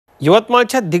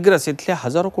यवतमाळच्या दिग्रस इथले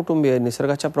हजारो कुटुंबीय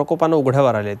निसर्गाच्या प्रकोपाने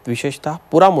उघड्यावर आलेत। विशेषतः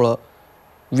पुरामुळे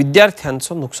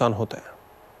विद्यार्थ्यांचं नुकसान होत आहे।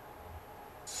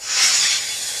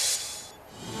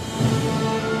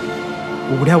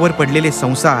 उघड्यावर पडलेले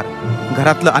संसार,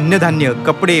 घरातलं अन्नधान्य,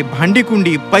 कपडे,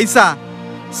 भांडी-कुंडी, पैसा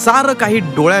सारं काही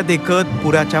डोळ्या देखत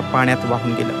पुराच्या पाण्यात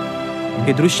वाहून गेलं।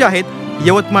 हे दृश्य आहेत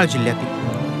यवतमाळ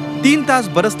जिल्ह्यातील। 3 तास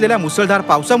बरसलेल्या मुसळधार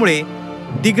पावसामुळे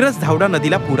दिग्रस धावडा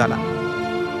नदीला पूर आला।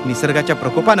 निसर्गाच्या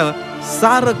प्रकोपानं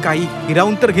सारं काही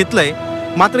हिरावून तर घेतलंय,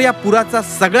 मात्र या पुराचा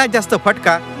सगळ्यात जास्त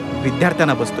फटका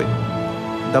विद्यार्थ्यांना बसतोय।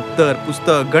 दप्तर,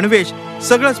 पुस्तक, गणवेश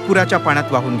सगळंच पुराच्या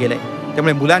पाण्यात वाहून गेलंय।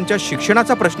 त्यामुळे मुलांच्या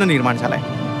शिक्षणाचा प्रश्न निर्माण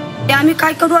झालाय। आम्ही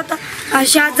काय करू आता?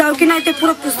 शाळेत जाऊ की नाही ते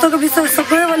पुरं पुस्तक बिस्तक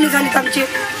सगळे वल्ले झालेत आमचे,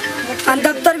 आणि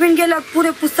दप्तर बिन गेलं, पुरे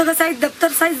पुस्तक साईज दप्तर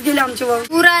साईज गेले आमचे।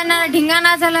 पुराना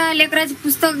ढिंगाणा झाला, लेकराचे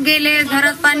पुस्तक गेले,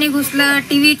 घरात पाणी घुसलं,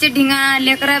 टीव्हीचे ढिंगाणा,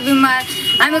 लेकरा बिमार,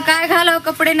 आम्ही काय घालावं,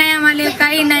 कपडे नाही आम्हाला,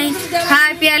 काही नाही,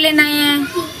 खाय प्याले नाही,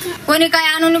 कोणी काय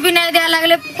आणून बी नाही द्यायला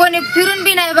लागले, कोणी फिरून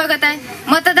बी नाही बघत आहे।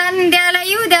 मतदान द्यायला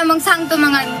येऊ द्या, मग सांगतो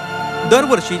मग आम्ही।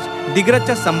 दरवर्षीच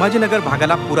दिग्रसच्या संभाजीनगर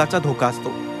भागाला पुराचा धोका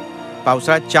असतो।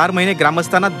 पावसाळ्यात 4 महिने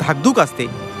ग्रामस्थांना धाकधूक असते,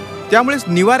 त्यामुळेच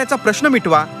निवाऱ्याचा प्रश्न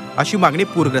मिटवा अशी मागणी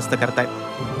पूरग्रस्त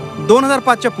करतायत।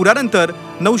 2005च्या पुरानंतर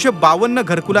 952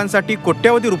 घरकुलांसाठी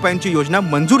कोट्यवधी रुपयांची योजना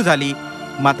मंजूर झाली,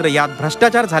 मात्र यात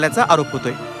भ्रष्टाचार झाल्याचा आरोप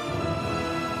होतोय।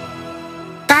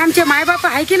 आमचे मायबाप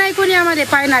आहे की नाही कोणी आम्हाला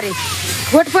पाहणारे?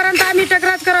 घोटपर्यंत आम्ही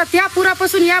टकराच करत, त्या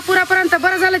पुरापासून या पुरापर्यंत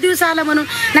बरं झालं दिवस आलं म्हणून,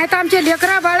 नाही तर आमचे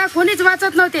लेकरा बाळा कोणीच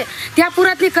वाचत नव्हते। त्या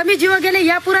पुरातनी कमी जीव गेले,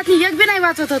 या पुरातनी एक बी नाही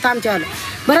वाचत होतं आमच्यावालं।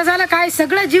 बरं झालं काय,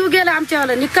 सगळं जीव गेलं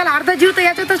आमच्यावालं, निकाल अर्धा जीव तर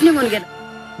याच्यातच निघून गेला।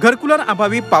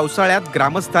 घरकुलांअभावी पावसाळ्यात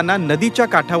ग्रामस्थांना नदीच्या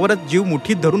काठावरच जीव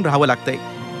मुठीत धरून राहावं लागतंय।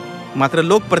 मात्र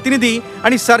लोकप्रतिनिधी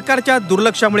आणि सरकारच्या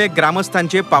दुर्लक्षामुळे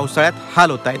ग्रामस्थांचे पावसाळ्यात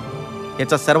हाल होत आहेत।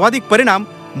 याचा सर्वाधिक परिणाम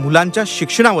मुलांच्या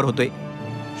शिक्षणावर होतोय।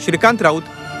 Shrikant Raut,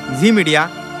 Zee media,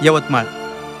 Yavatmal.